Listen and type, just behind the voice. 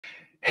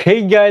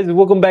Hey guys,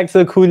 welcome back to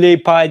the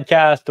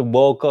CulePodcast.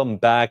 Welcome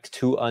back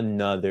to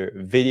another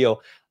video.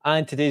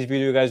 On today's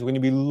video, guys, we're going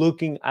to be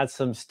looking at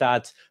some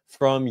stats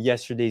from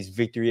yesterday's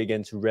victory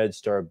against Red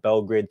Star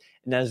Belgrade.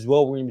 And as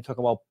well, we're going to be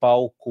talking about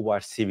Pau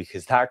Cubarsí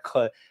because that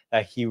cut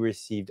that he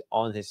received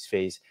on his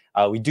face.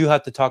 We do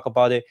have to talk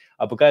about it.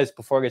 But guys,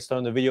 before I get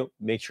started on the video,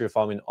 make sure to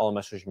follow me on all of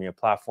my social media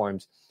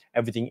platforms.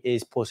 Everything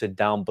is posted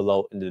down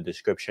below in the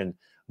description.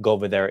 Go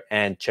over there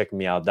and check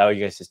me out. That way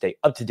you guys to stay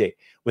up to date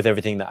with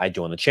everything that I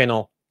do on the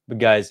channel. But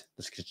guys,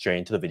 let's get straight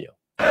into the video.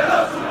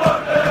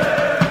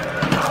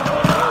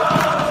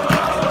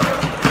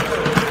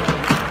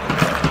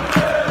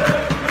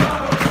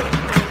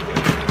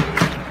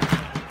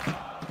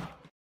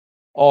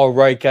 All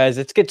right, guys,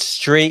 let's get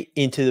straight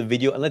into the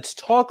video and let's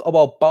talk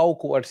about Pau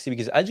Cubarsí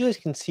because as you guys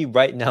can see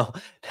right now,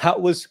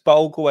 that was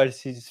Pau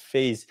Cubarsí's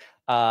face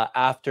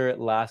after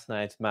last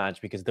night's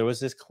match because there was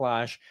this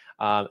clash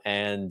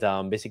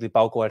basically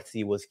Pau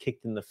Cubarsí was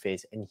kicked in the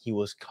face and he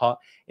was caught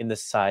in the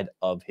side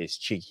of his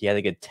cheek. He had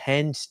to get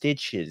 10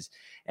 stitches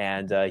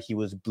and he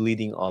was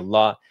bleeding a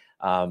lot.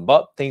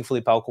 But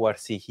thankfully, Pau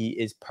Cubarsí, he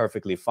is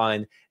perfectly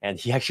fine. And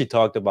he actually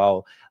talked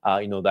about,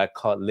 that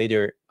cut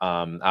later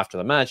after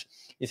the match.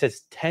 He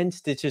says, 10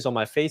 stitches on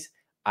my face.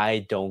 I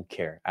don't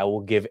care. I will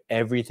give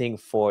everything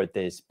for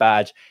this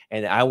badge.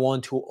 And I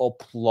want to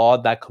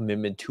applaud that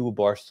commitment to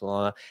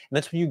Barcelona. And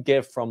that's what you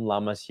get from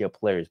La Masia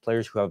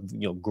players who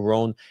have,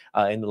 grown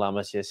in the La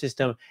Masia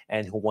system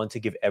and who want to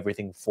give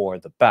everything for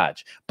the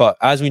badge. But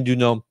as we do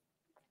know,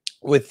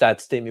 with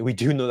that statement, we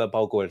do know that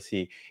Pau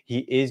Cubarsí, he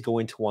is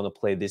going to want to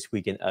play this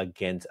weekend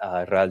against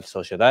Real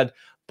Sociedad,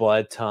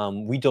 but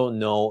we don't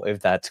know if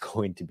that's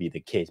going to be the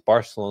case.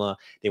 Barcelona,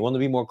 they want to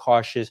be more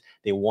cautious.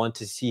 They want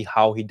to see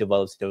how he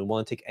develops. They don't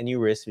want to take any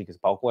risks because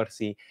Pau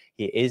Cubarsí,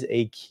 he is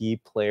a key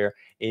player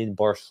in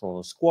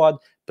Barcelona's squad.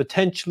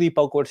 Potentially,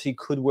 Pau Cubarsí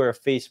could wear a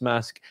face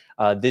mask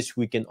this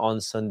weekend on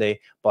Sunday,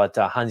 but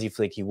Hansi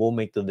Flick, he will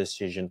make the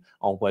decision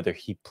on whether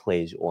he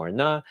plays or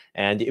not.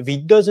 And if he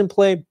doesn't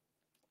play,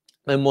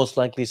 and most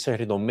likely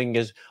Sergio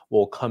Dominguez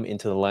will come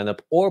into the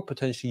lineup, or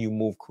potentially you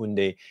move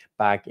Koundé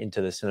back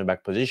into the center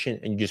back position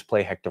and you just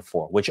play Hector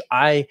 4, which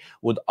I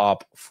would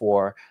opt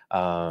for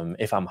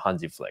if I'm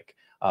Hansi Flick.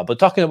 But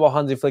talking about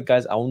Hansi Flick,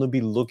 guys, I want to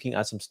be looking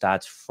at some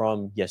stats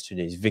from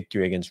yesterday's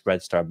victory against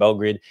Red Star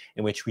Belgrade,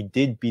 in which we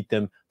did beat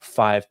them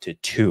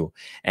 5-2.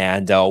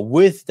 And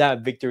with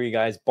that victory,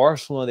 guys,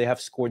 Barcelona, they have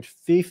scored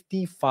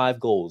 55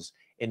 goals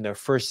in their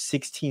first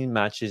 16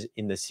 matches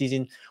in the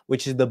season,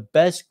 which is the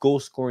best goal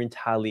scoring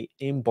tally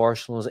in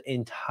Barcelona's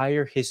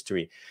entire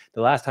history. The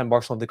last time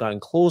Barcelona had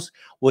gotten close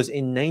was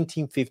in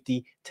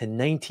 1950 to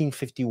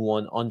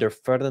 1951 under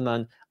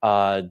Ferdinand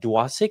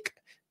Duasic,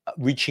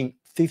 reaching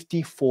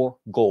 54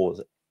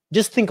 goals.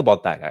 Just think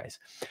about that, guys.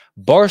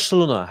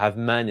 Barcelona have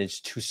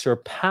managed to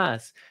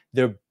surpass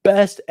their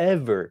best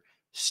ever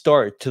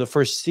start to the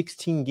first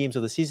 16 games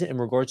of the season in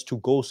regards to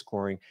goal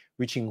scoring,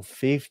 reaching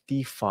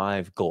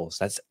 55 goals.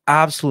 That's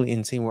absolutely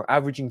insane. We're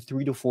averaging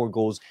 3 to 4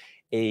 goals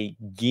a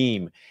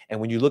game. And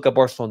when you look at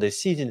Barcelona this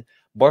season,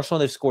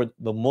 Barcelona have scored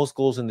the most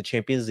goals in the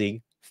Champions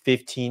League,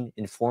 15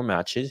 in 4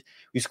 matches.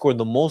 We scored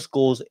the most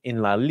goals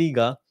in La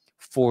Liga,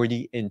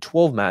 40 in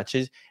 12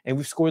 matches. And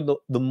we've scored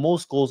the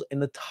most goals in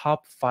the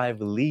top 5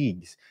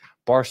 leagues.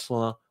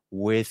 Barcelona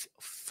with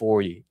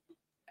 40.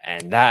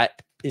 And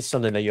that is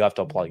something that you have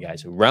to applaud,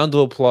 guys. A round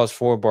of applause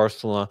for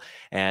Barcelona.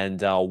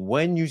 And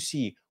when you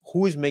see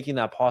who is making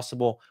that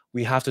possible,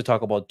 we have to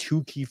talk about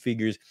two key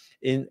figures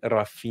in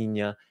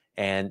Rafinha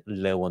and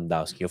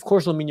Lewandowski. Of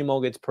course, Lamine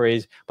Yamal gets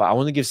praise, but I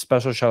want to give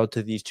special shout out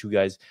to these two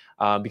guys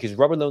because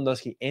Robert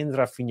Lewandowski and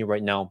Rafinha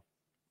right now,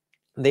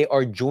 they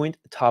are joint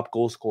top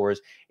goal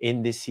scorers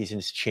in this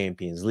season's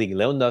Champions League.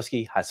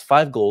 Lewandowski has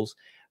 5 goals.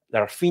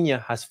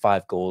 Rafinha has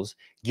 5 goals.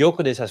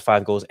 Gyökeres has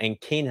 5 goals, and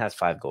Kane has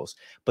 5 goals.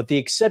 But the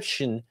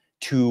exception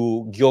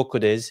to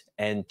Gyökeres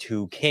and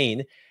to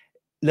Kane,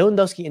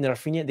 Lewandowski and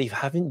Rafinha,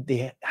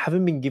 they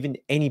haven't been given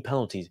any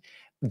penalties.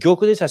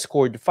 Gyökeres has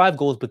scored 5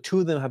 goals, but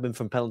 2 of them have been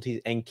from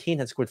penalties, and Kane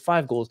has scored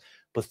 5 goals,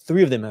 but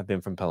 3 of them have been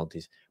from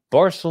penalties.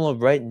 Barcelona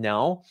right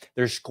now,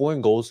 they're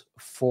scoring goals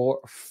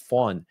for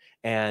fun,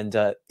 and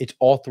it's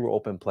all through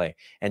open play.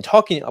 And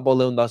talking about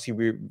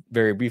Lewandowski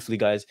very briefly,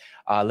 guys,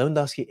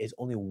 Lewandowski is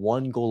only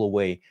 1 goal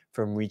away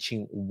from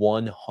reaching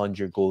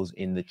 100 goals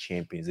in the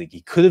Champions League.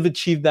 He could have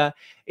achieved that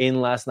in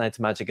last night's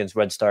match against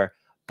Red Star,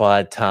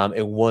 but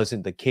it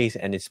wasn't the case,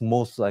 and it's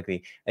most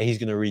likely that he's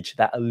going to reach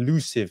that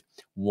elusive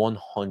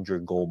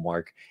 100 goal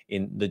mark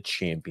in the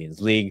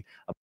Champions League.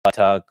 But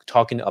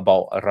talking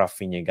about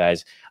Rafinha,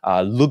 guys,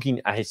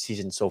 looking at his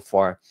season so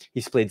far,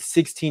 he's played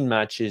 16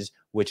 matches,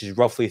 which is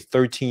roughly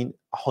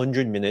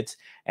 1,300 minutes,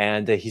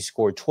 and he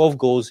scored 12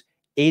 goals,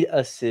 8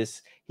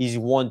 assists. He's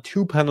won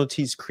 2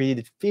 penalties,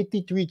 created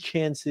 53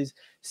 chances,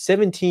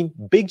 17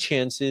 big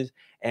chances,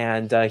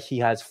 and he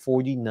has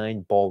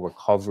 49 ball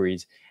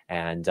recoveries.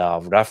 And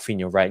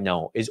Rafinha right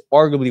now is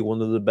arguably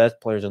one of the best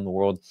players in the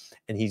world,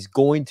 and he's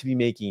going to be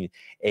making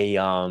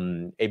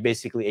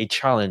basically a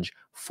challenge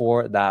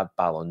for that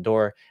Ballon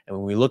d'Or. And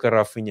when we look at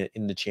Rafinha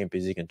in the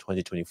Champions League in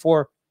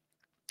 2024,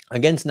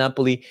 Against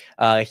Napoli,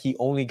 he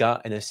only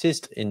got an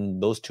assist in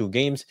those 2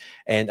 games.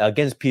 And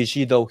against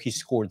PSG, though, he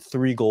scored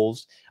 3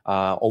 goals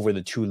over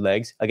the 2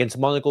 legs. Against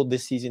Monaco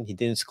this season, he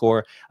didn't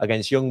score.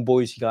 Against Young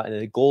Boys, he got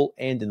a goal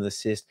and an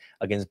assist.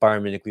 Against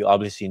Bayern Munich, we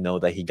obviously know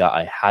that he got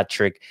a hat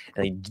trick.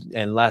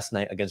 And last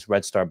night against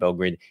Red Star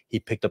Belgrade, he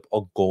picked up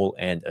a goal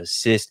and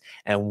assist.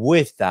 And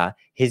with that,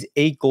 his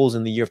 8 goals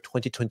in the year of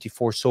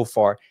 2024 so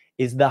far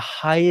is the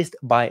highest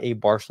by a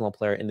Barcelona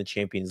player in the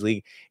Champions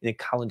League in a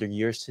calendar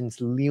year since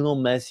Lionel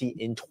Messi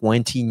in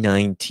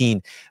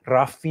 2019.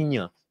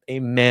 Rafinha, a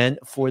man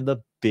for the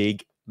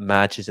big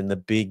matches and the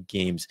big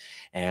games.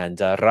 And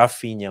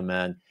Rafinha,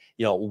 man,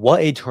 what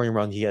a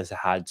turnaround he has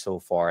had so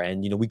far.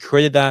 And we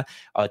credit that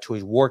to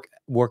his work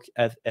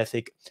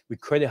ethic. We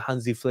credit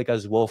Hansi Flick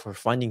as well for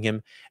finding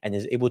him and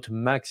is able to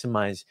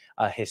maximize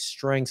his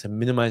strengths and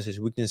minimize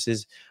his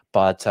weaknesses.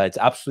 But it's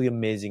absolutely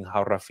amazing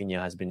how Rafinha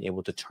has been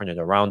able to turn it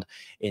around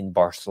in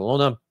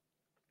Barcelona.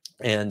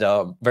 And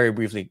very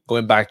briefly,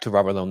 going back to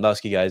Robert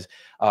Lewandowski, guys,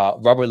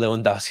 Robert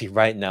Lewandowski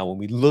right now, when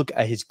we look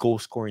at his goal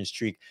scoring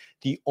streak,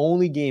 the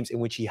only games in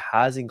which he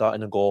hasn't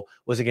gotten a goal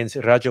was against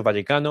Rayo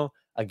Vallecano,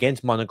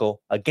 against Monaco,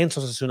 against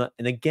Osasuna,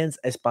 and against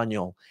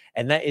Espanyol.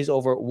 And that is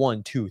over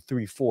 1, 2,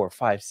 3, 4,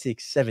 5,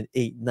 6, 7,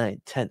 8,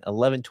 9, 10,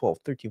 11, 12,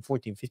 13,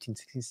 14, 15,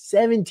 16,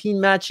 17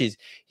 matches.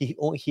 He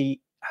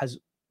has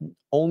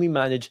only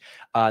managed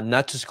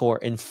not to score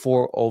in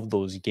 4 of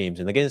those games.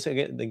 And the games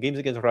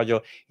against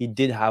Rayo, he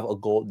did have a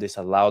goal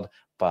disallowed.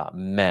 But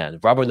man,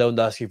 Robert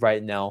Lewandowski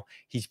right now,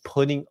 he's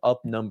putting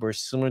up numbers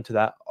similar to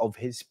that of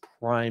his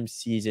prime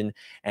season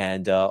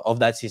and of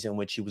that season in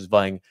which he was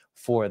vying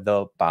for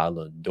the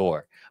Ballon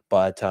d'Or.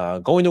 But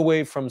going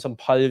away from some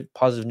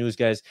positive news,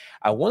 guys,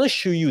 I want to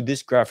show you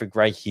this graphic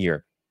right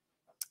here.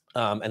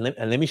 And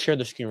let me share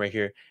the screen right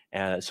here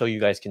so you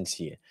guys can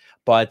see it.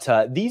 But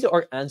these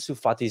are Ansu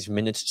Fati's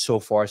minutes so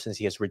far since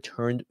he has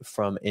returned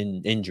from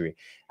an injury.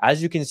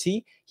 As you can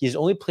see, he has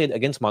only played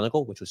against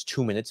Monaco, which was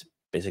 2 minutes.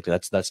 Basically,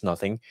 that's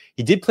nothing.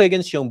 He did play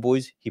against Young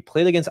Boys. He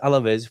played against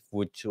Alaves,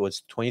 which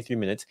was 23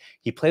 minutes.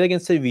 He played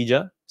against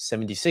Sevilla,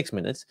 76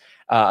 minutes.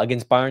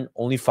 Against Bayern,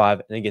 only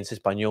 5. And against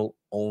Espanyol,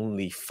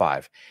 only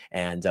 5.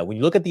 And when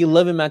you look at the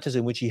 11 matches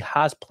in which he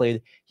has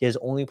played, he has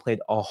only played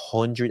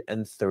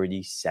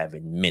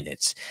 137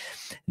 minutes.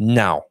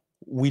 Now,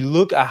 we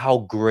look at how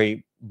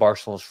great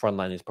Barcelona's front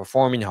line is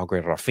performing, how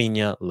great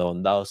Rafinha,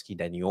 Lewandowski,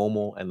 Dani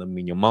Olmo, and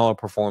Lamine Yamal are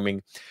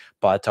performing.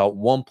 But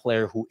one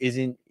player who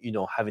isn't,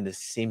 having the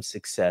same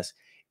success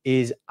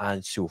is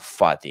Ansu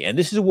Fati. And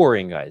this is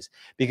worrying, guys,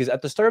 because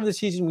at the start of the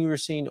season, we were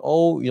saying,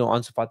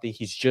 Ansu Fati,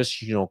 he's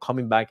just,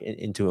 coming back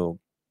into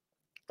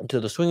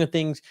the swing of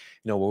things.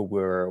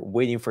 We're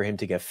waiting for him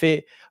to get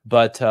fit,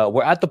 but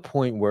we're at the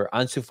point where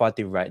Ansu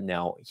Fati right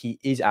now, he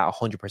is at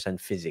 100%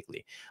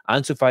 physically.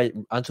 Ansu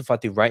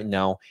Fati right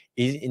now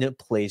is in a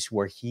place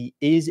where he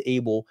is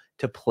able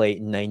to play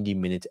 90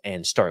 minutes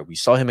and start. We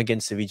saw him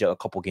against Sevilla a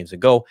couple games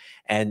ago,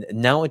 and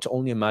now it's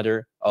only a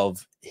matter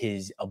of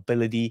his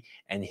ability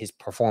and his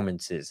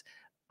performances.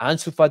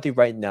 Ansu Fati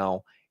right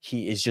now,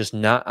 he is just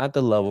not at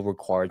the level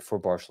required for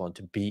Barcelona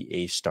to be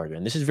a starter.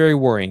 And this is very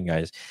worrying,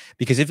 guys,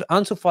 because if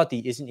Ansu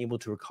Fati isn't able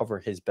to recover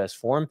his best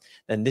form,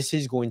 then this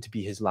is going to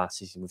be his last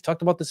season. We've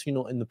talked about this,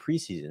 in the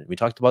preseason. We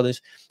talked about this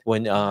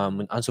when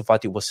Ansu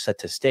Fati was set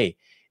to stay.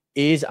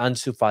 Is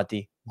Ansu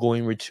Fati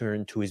going to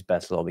return to his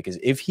best level? Because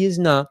if he is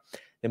not,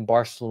 then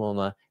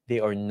Barcelona, they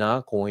are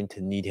not going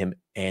to need him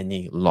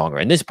any longer.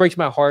 And this breaks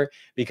my heart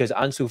because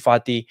Ansu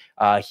Fati,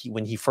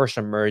 when he first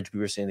emerged, we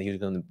were saying that he was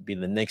going to be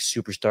the next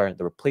superstar,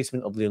 the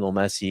replacement of Lionel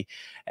Messi,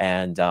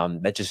 and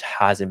that just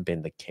hasn't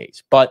been the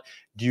case. But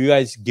do you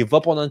guys give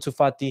up on Ansu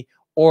Fati,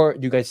 or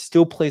do you guys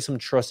still place some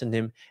trust in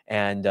him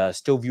and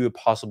still view it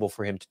possible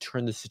for him to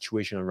turn the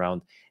situation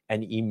around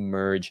and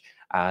emerge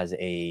as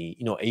a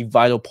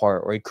vital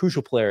part or a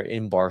crucial player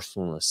in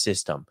Barcelona's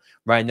system?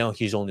 Right now,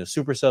 he's only a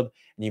super sub,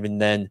 and even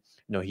then,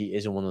 he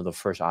isn't one of the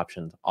first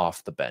options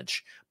off the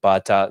bench.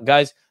 But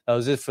guys, that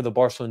was it for the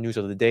Barcelona news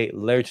of the day.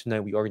 Later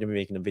tonight, we are going to be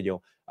making a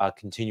video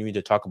continuing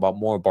to talk about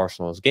more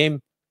Barcelona's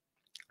game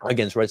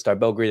against Red Star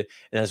Belgrade,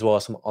 and as well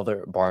as some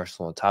other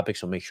Barcelona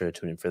topics. So make sure to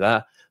tune in for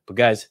that. But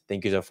guys,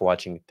 thank you guys for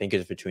watching. Thank you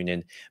guys for tuning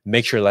in.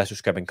 Make sure to like,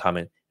 subscribe, and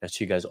comment. And I'll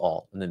see you guys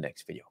all in the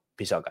next video.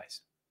 Peace out, guys.